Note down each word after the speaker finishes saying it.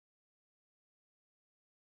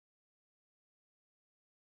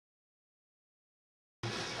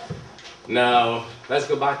Now, let's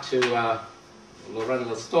go back to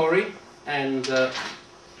Randal's story and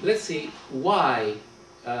let's see why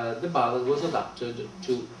the ballad was adapted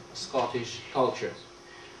to Scottish culture.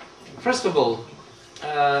 First of all,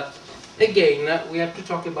 again, we have to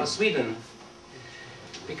talk about Sweden,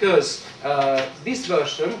 because this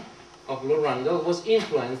version of Lord Randal was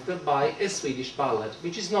influenced by a Swedish ballad,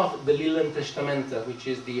 which is not the Lilla Testamentet, which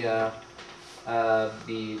is the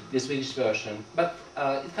Swedish version, but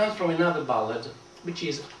it comes from another ballad, which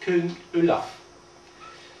is Kung Olaf,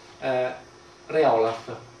 Re Olaf,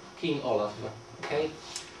 King Olaf. Okay,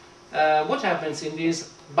 what happens in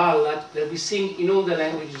this ballad that we sing in all the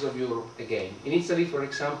languages of Europe again? In Italy, for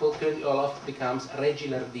example, Kung Olaf becomes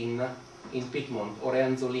Regilardin in Piedmont, or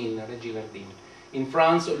Anzolin, Regilardin. In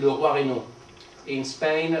France, Le Roi Renaud. In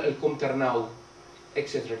Spain, El Comternau,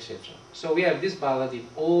 etc., etc. So we have this ballad in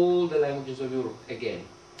all the languages of Europe again.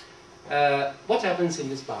 What happens in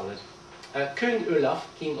this ballad? Kung Olaf,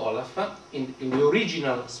 King Olaf, in the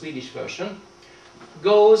original Swedish version,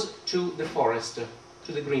 goes to the forest,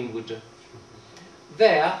 to the greenwood.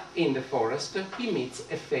 There, in the forest, he meets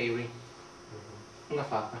a fairy, una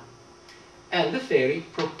fata. And the fairy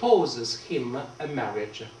proposes him a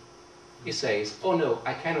marriage. He says, "Oh no,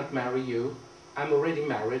 I cannot marry you, I'm already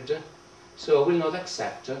married, so I will not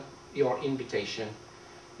accept your invitation.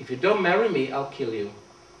 If you don't marry me, I'll kill you."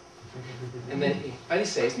 And then he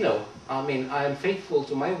says, "No, I mean, I am faithful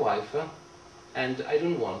to my wife, and I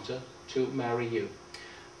don't want to marry you."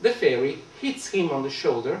 The fairy hits him on the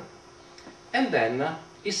shoulder, and then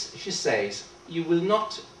she says, "You will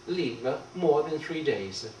not live more than 3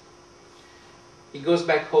 days." He goes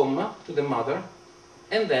back home to the mother,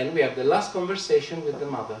 and then we have the last conversation with the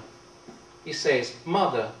mother. He says,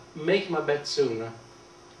 "Mother, make my bed soon.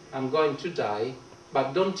 I'm going to die,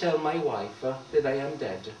 but don't tell my wife that I am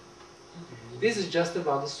dead." This is just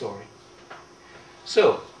about the story.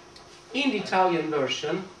 So, in the Italian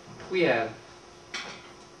version, we have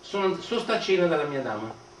sono sta a cena dalla mia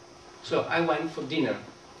dama. So, I went for dinner.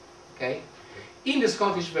 Okay? In the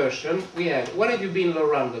Scottish version, we have, "Where have you been, Lord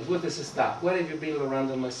Randal? Good as sta. Where have you been, Lord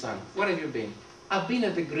Randal, my son? Where have you been?" "I've been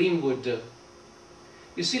at the greenwood."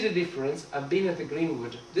 You see the difference? I've been at the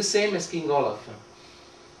greenwood. The same as King Olaf.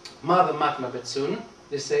 "Mother, mak my bed soon."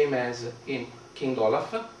 The same as in King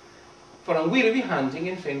Olaf. "For I'm weary hunting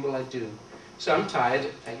and fain will I do." So I'm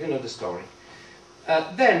tired, and you know the story.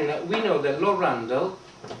 Then we know that Lord Randal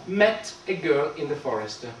met a girl in the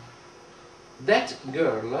forest. That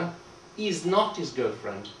girl is not his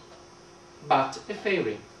girlfriend, but a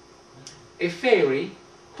fairy. A fairy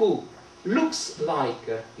who looks like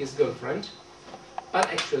his girlfriend, but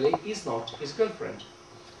actually is not his girlfriend.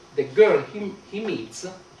 The girl he meets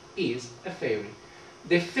is a fairy.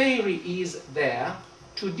 The fairy is there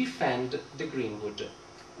to defend the greenwood.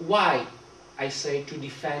 Why I say to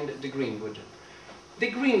defend the greenwood?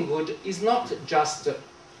 The greenwood is not just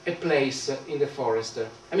a place in the forest.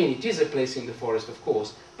 I mean, it is a place in the forest, of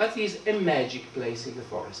course, but it is a magic place in the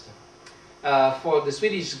forest. For the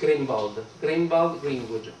Swedish greenwald,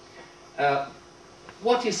 greenwood.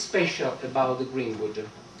 What is special about the greenwood?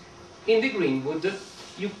 In the greenwood,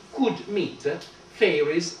 you could meet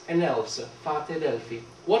fairies and elves, fate ed elfi.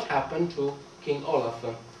 What happened to King Olaf,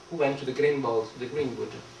 who went to the greenwald, the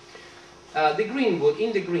greenwood?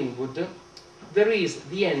 In the greenwood, there is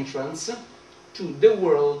the entrance to the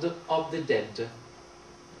world of the dead,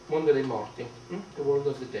 mondo dei morti, the world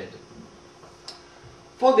of the dead.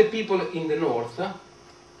 For the people in the north,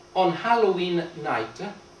 on Halloween night,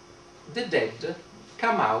 the dead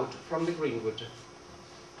come out from the greenwood.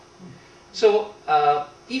 So,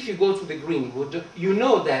 if you go to the greenwood, you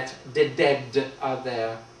know that the dead are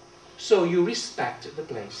there, so you respect the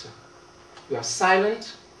place. You are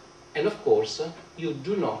silent, and of course, you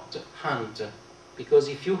do not hunt. Because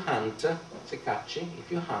if you hunt, se cacci,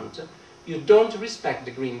 if you hunt, you don't respect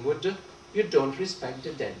the greenwood, you don't respect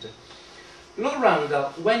the dead. Lord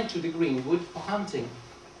Randal went to the greenwood for hunting.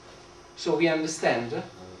 So we understand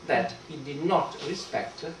that he did not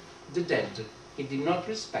respect the dead. He did not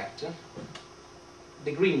respect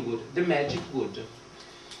the greenwood, the magic wood.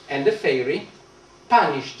 And the fairy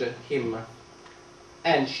punished him,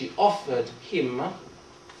 and she offered him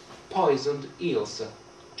poisoned eels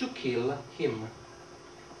to kill him.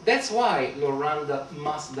 That's why Lord Randal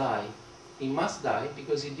must die. He must die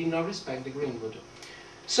because he did not respect the greenwood.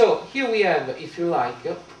 So here we have, if you like,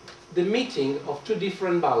 the meeting of two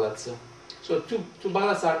different ballads. So two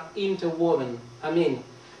ballads are interwoven. I mean,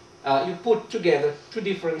 you put together two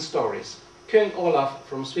different stories. King Olaf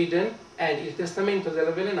from Sweden and Il Testamento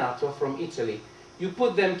dell'Avvelenato from Italy. You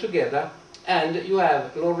put them together and you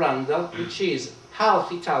have Lord Randal, which is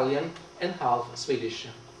half Italian and half Swedish.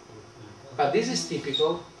 But this is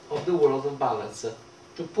typical of the world of ballads,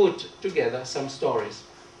 to put together some stories.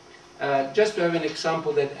 Just to have an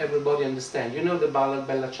example that everybody understands, you know the ballad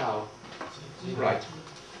Bella Ciao? Right.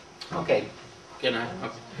 Okay. Can I?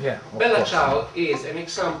 Okay. Yeah. Bella Ciao is an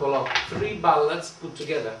example of 3 ballads put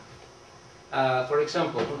together. For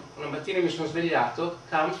example, una mattina mi sono svegliato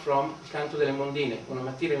comes from Il canto delle mondine. Una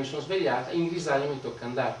mattina mi sono svegliata, in grisaglia mi tocca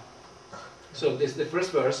andare. So the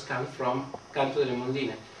first verse comes from Canto delle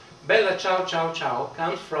mondine. Bella Ciao Ciao Ciao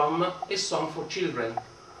comes from a song for children.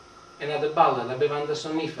 Another ballad, La bevanda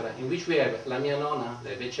sonnifera, in which we have La mia nonna,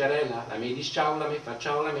 La becerella, La mi dis ciao, La mi fa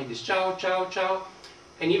ciao, La mi dis ciao, ciao, ciao,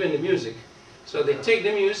 and even the music. So they take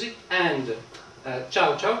the music and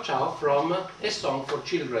ciao, ciao, ciao from a song for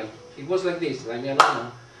children. It was like this, La mia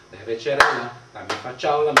nonna, La becerella, La mi fa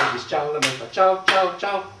ciao, La mi dis ciao, La mi fa ciao, ciao,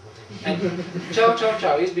 ciao. And ciao, ciao,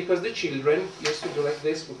 ciao is because the children used to do like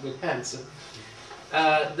this with hands.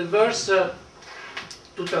 The verse,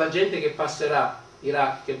 tutta la gente che passerà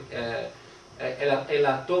dirà che è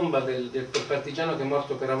la tomba del partigiano che è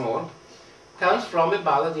morto per amor, comes from a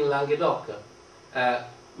ballad in Languedoc,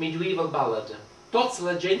 medieval ballad. Tots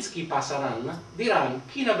la gens qui passaran diran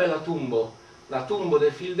quina bella tumbo, la tumbo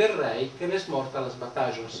del fil del rei che n'és morta a las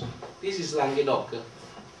batajos. This is Languedoc,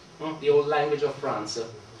 the old language of France.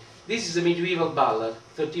 This is a medieval ballad,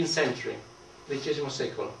 13th century, XIII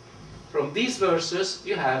secolo. From these verses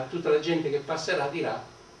you have tutta la gente che passerà dirà.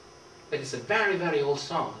 That is a very, very old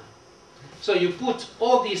song. So you put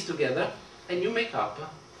all these together and you make up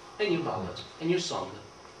a new ballad, a new song.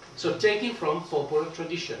 So taking from popular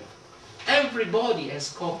tradition. Everybody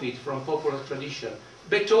has copied from popular tradition.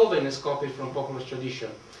 Beethoven has copied from popular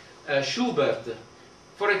tradition. Schubert,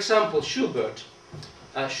 for example, Schubert,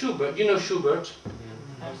 you know Schubert?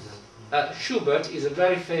 Schubert is a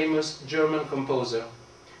very famous German composer.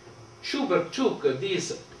 Schubert took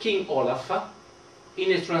this King Olaf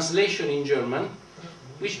in a translation in German,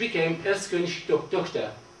 which became Elfskönig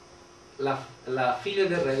Tochter, la figlia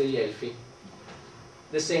del re degli Elfi.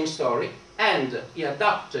 The same story, and he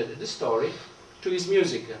adapted the story to his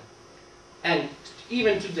music. And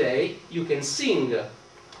even today, you can sing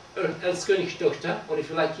Elfskönig Tochter, or if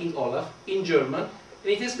you like King Olaf, in German,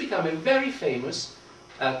 and it has become a very famous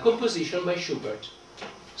composition by Schubert.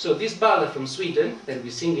 So this ballad from Sweden, that we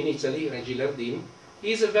sing in Italy, Regilardin,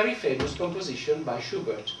 is a very famous composition by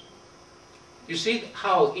Schubert. You see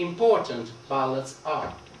how important ballads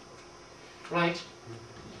are, right?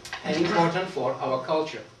 And important for our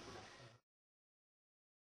culture.